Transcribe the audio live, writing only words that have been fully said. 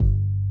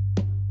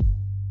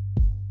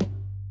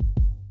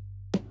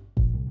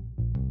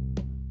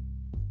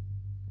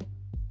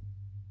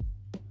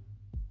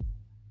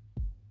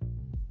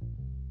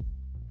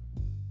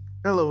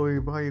Hello,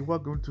 everybody.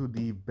 Welcome to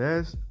the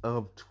best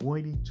of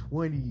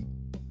 2020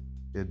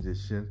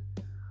 edition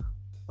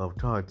of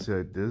Todd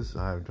Said This.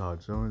 I am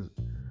Todd Jones.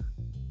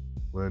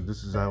 Where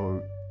this is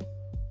our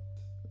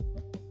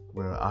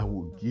where I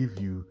will give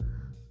you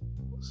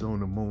some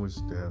of the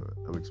moments that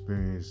I've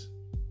experienced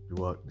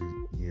throughout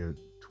the year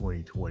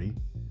 2020.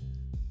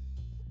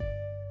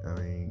 I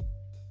mean,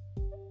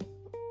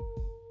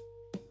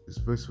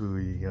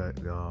 especially got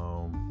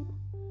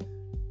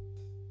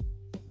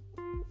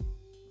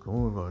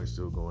coronavirus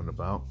still going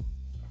about.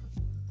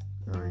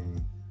 I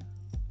mean,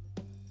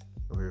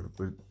 okay,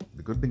 but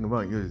the good thing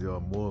about it is there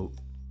are more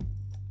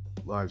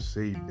lives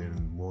saved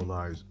than more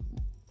lives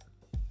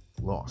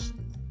lost.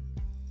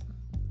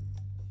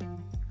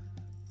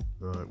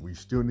 But we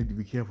still need to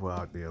be careful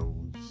out there.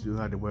 We still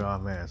have to wear our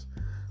masks.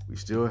 We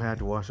still have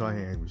to wash our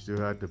hands. We still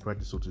have to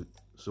practice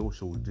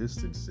social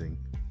distancing.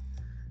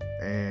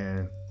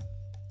 And,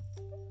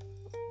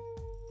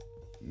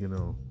 you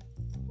know,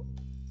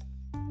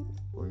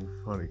 well, it's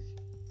funny.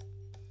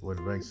 When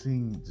the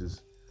vaccine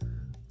just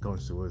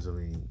comes to us, I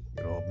mean,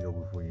 it'll all be over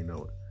before you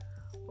know it.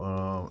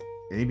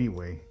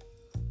 Anyway,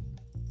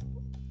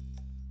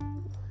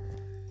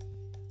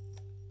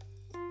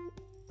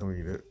 I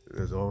mean,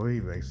 there's already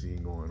a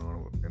vaccine going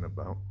on and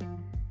about.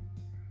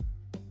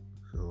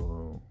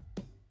 So,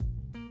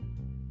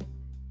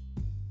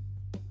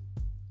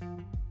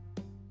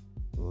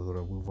 we're going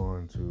to move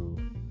on to,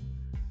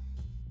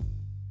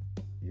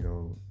 you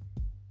know,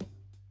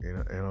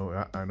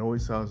 I know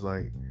it sounds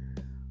like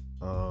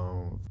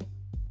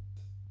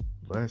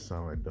last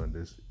time I'd done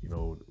this,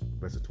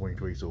 best of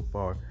 2020 so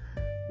far,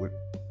 with,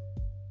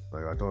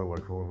 like, I thought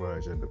about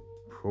coronavirus and the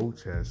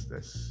protest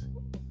that's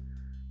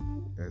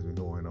been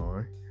going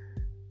on.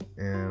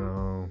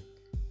 And,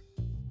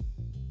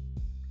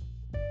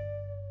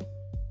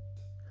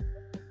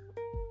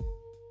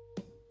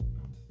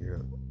 you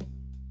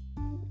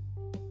know,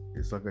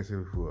 it's like I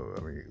said before,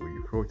 I mean, when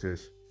you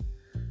protest,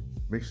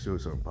 make sure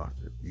it's something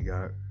positive. You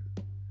gotta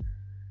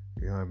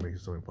make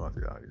something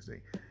positive out of this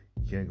thing.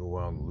 You can't go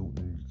around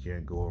looting. You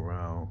can't go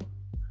around,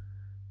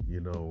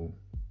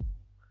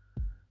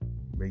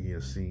 making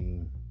a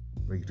scene,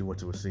 making too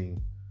much of a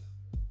scene,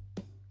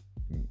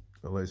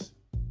 unless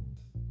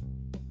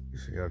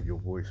you have your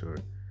voice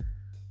heard.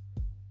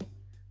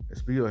 And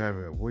speaking of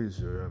having a voice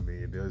heard, I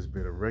mean, there's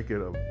been a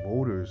record of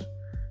voters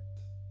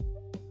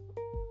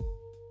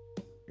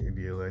in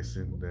the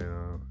election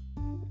that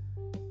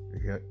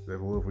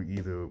voted for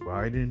either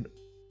Biden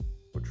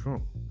or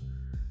Trump.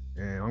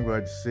 And I'm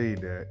glad to say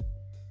that,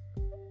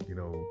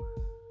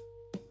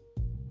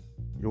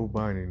 Joe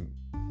Biden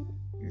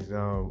is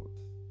now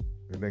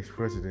the next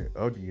president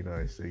of the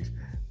United States,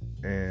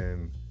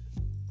 and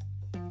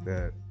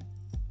that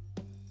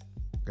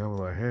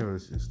Kamala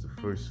Harris is the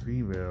first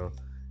female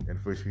and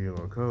first female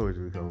on color to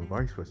become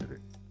vice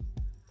president.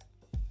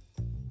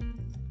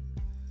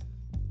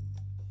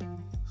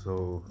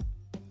 So,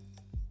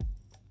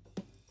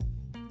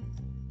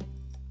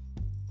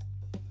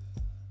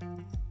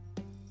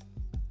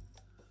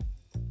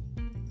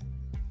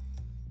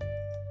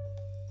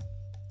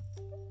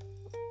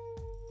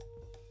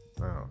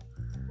 wow.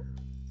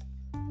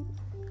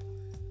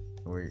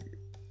 I mean,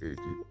 it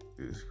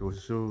goes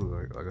to show,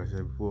 like I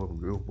said before, the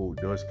real vote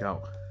does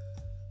count.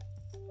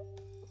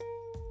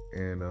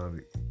 And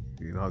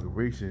the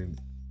inauguration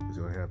is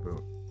going to happen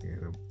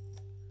in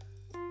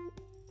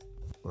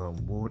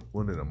more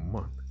than a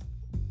month,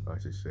 I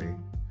should say.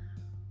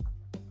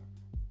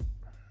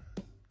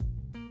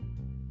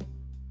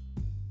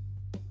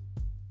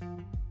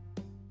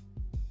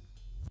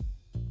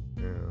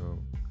 And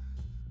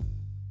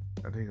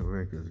I think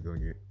America is going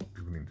to get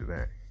driven into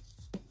that.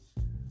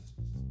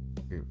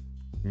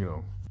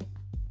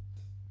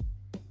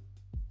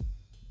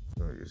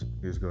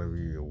 It's going to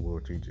be a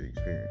world-changing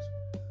experience.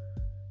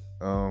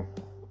 I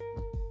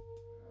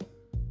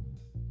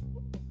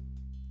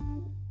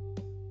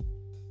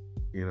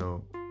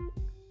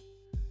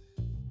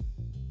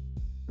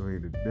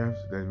mean, the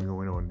deaths that's been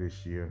going on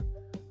this year,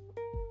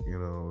 I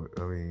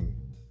mean,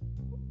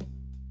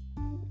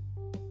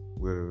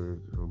 whether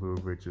it's Little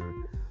Richard,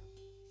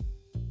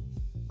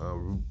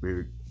 Ruth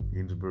Bader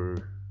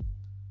Ginsburg,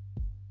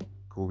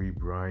 Kobe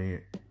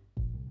Bryant,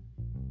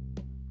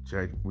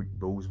 Chadwick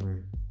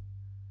Boseman,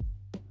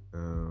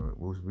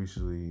 most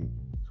recently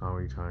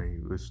Tommy Tiny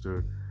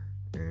Lister,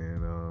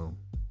 and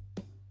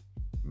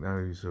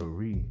Natalie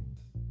Reid.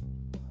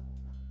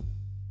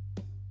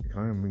 It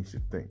kind of makes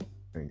you think,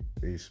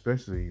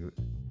 especially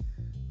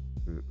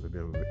with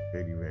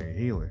Eddie Van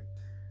Halen.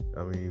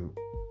 I mean,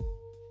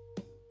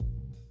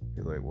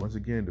 it's like, once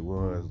again, the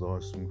world has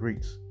lost some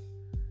greats.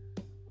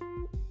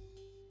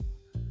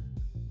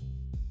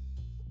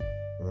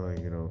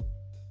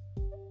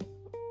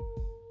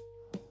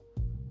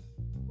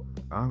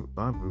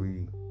 I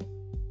believe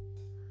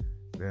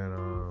that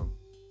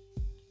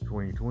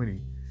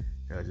 2020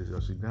 has its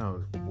ups and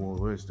downs, but more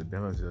or less the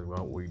downs have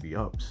outweighed the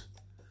ups.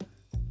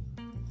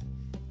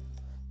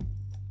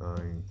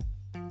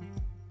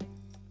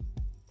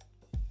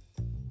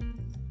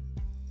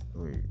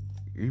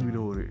 even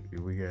though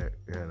we had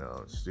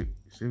a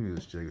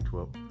stimulus check of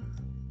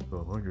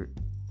 1200,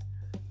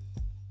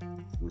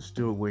 we're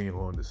still waiting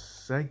on the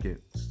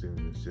second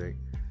stimulus check.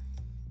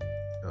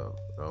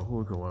 Who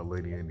will come out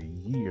later in the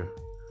year?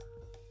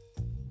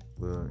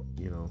 But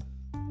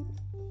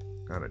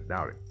kind of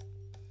doubt it,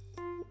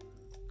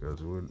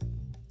 because we're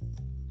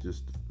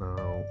just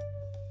about,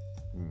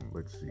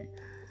 let's see,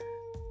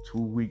 2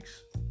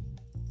 weeks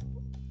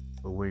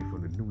away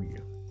from the new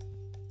year.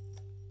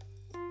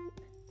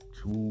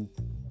 2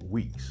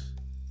 weeks,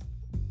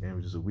 and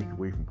we're just a week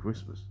away from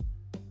Christmas.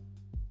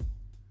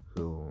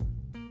 So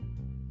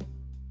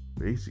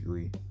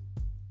basically,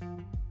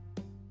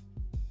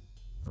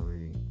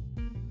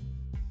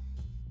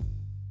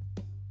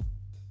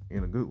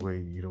 in a good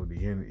way,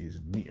 the end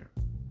is near.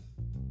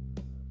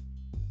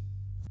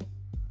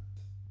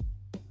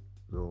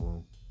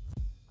 So,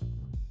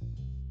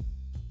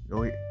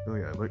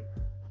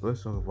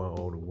 let's talk about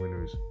all the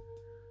winners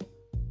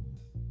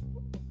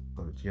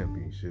of the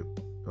championship.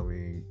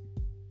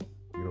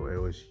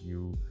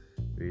 LSU,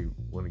 they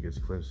won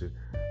against Clemson.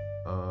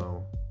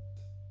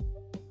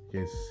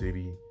 Kansas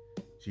City,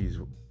 Chiefs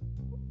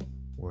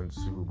won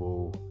Super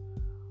Bowl.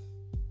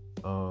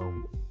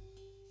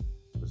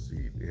 Let's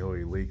see, the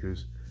LA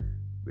Lakers,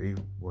 they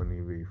won the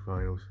NBA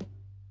Finals.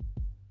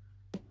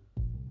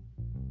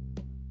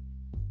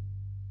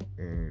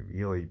 And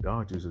the LA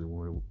Dodgers have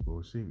won the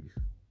World Series.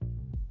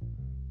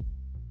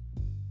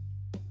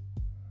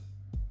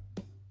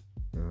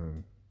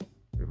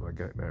 If I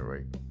got that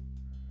right.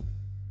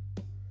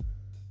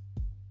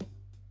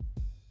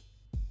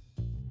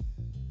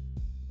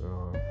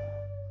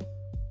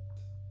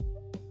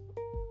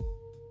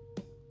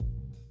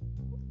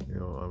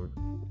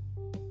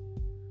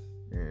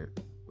 And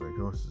when it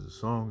comes to the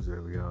songs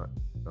that we got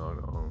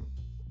on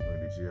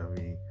this year,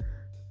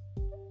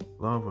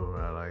 a lot of them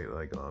I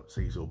like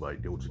Say So by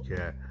Doja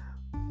Cat,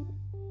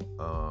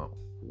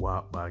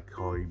 WAP by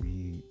Cardi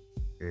B,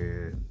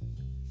 and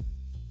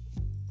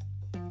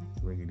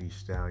Megan Thee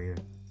Stallion.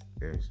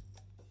 And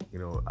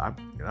I've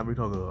been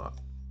talking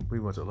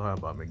pretty much a lot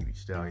about Megan Thee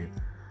Stallion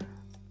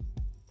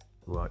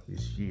throughout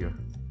this year,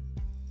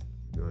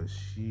 because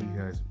she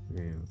has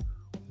been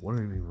one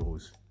of the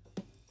most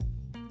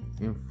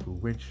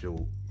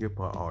influential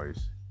hip-hop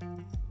artists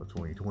of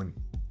 2020,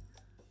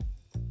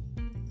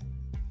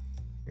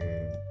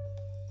 and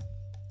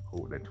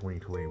hope that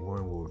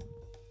 2021 will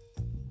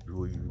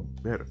do even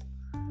better.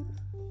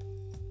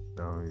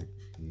 Now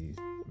she's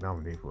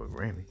nominated for a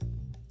Grammy.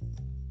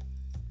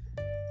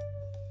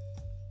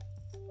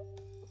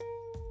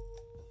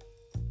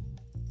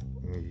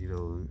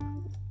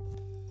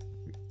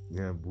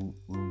 And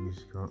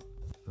movies come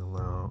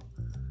out.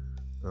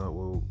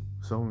 Well,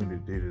 some of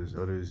it did, as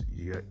others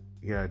you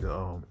had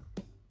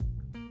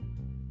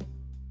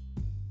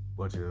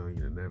bunch of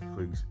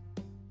Netflix,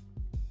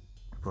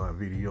 Prime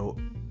Video,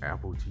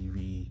 Apple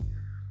TV,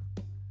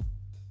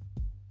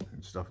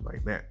 and stuff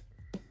like that.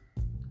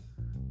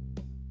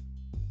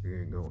 There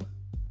you go.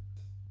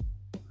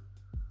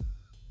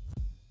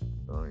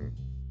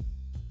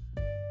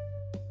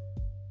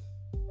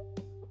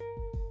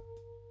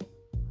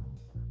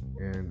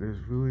 And there's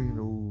really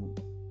no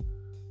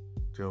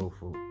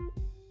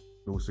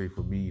say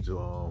for me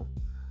to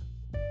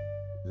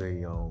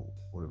say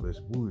one of the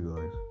best movie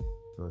guys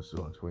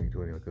on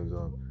 2020, because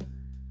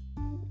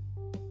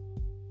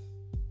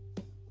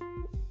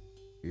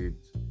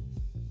it's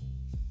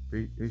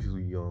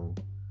basically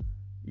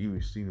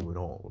you've seen it with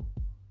all of them.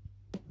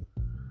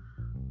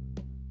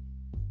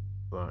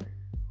 Right.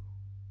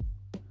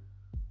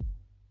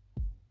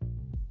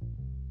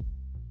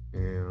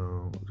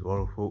 And to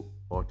all the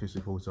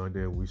autistic folks out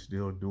there, we're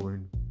still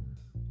doing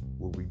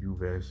what we do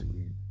best.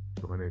 We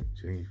trying to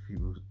change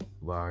people's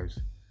lives.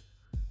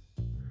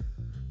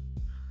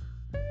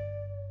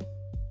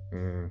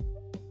 And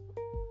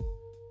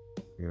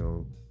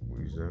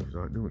we just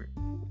start doing it.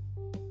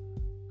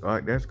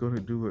 Alright, that's gonna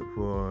do it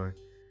for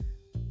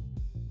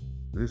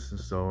this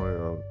installment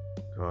of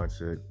God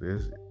Said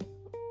This,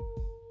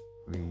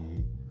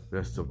 the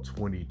best of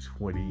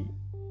 2020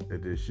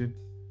 edition.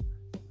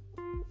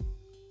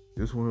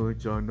 Just want to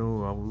let y'all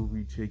know I will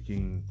be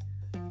taking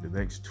the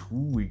next 2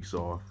 weeks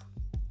off,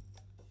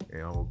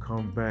 and I will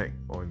come back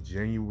on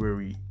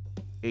January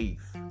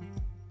 8th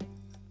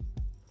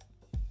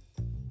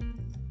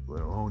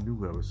with a whole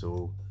new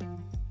episode,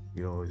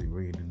 as we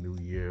bring in the new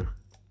year.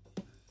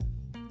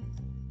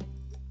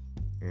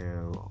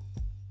 And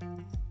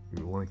if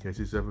you want to catch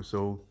this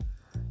episode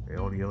and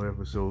all the other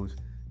episodes,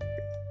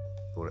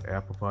 go to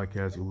Apple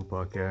Podcasts, Google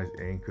Podcasts,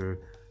 Anchor,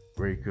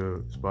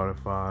 Breaker,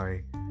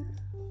 Spotify,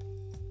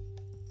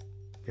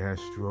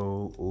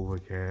 Castro,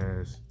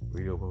 Overcast,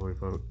 Radio Public,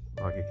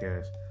 Pocket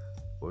Cast,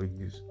 or you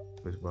can just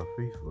visit my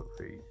Facebook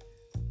page.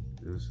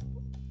 Just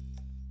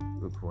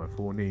look for my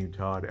full name,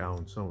 Todd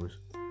Allen Summers.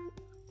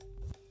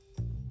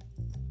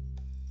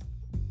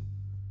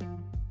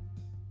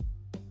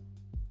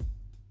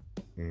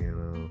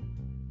 And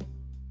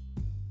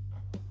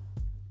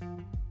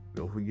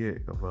don't forget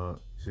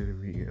about sending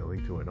me a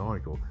link to an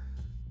article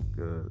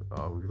because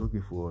we're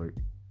looking for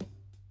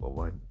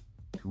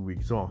 2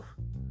 weeks off.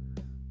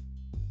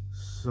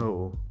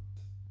 So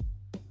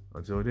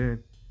until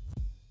then,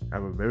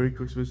 have a Merry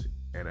Christmas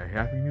and a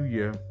Happy New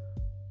Year.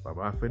 Bye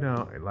bye for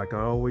now. And like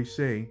I always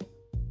say,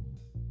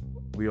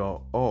 we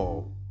are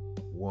all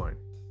one.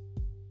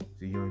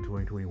 See you in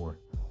 2021.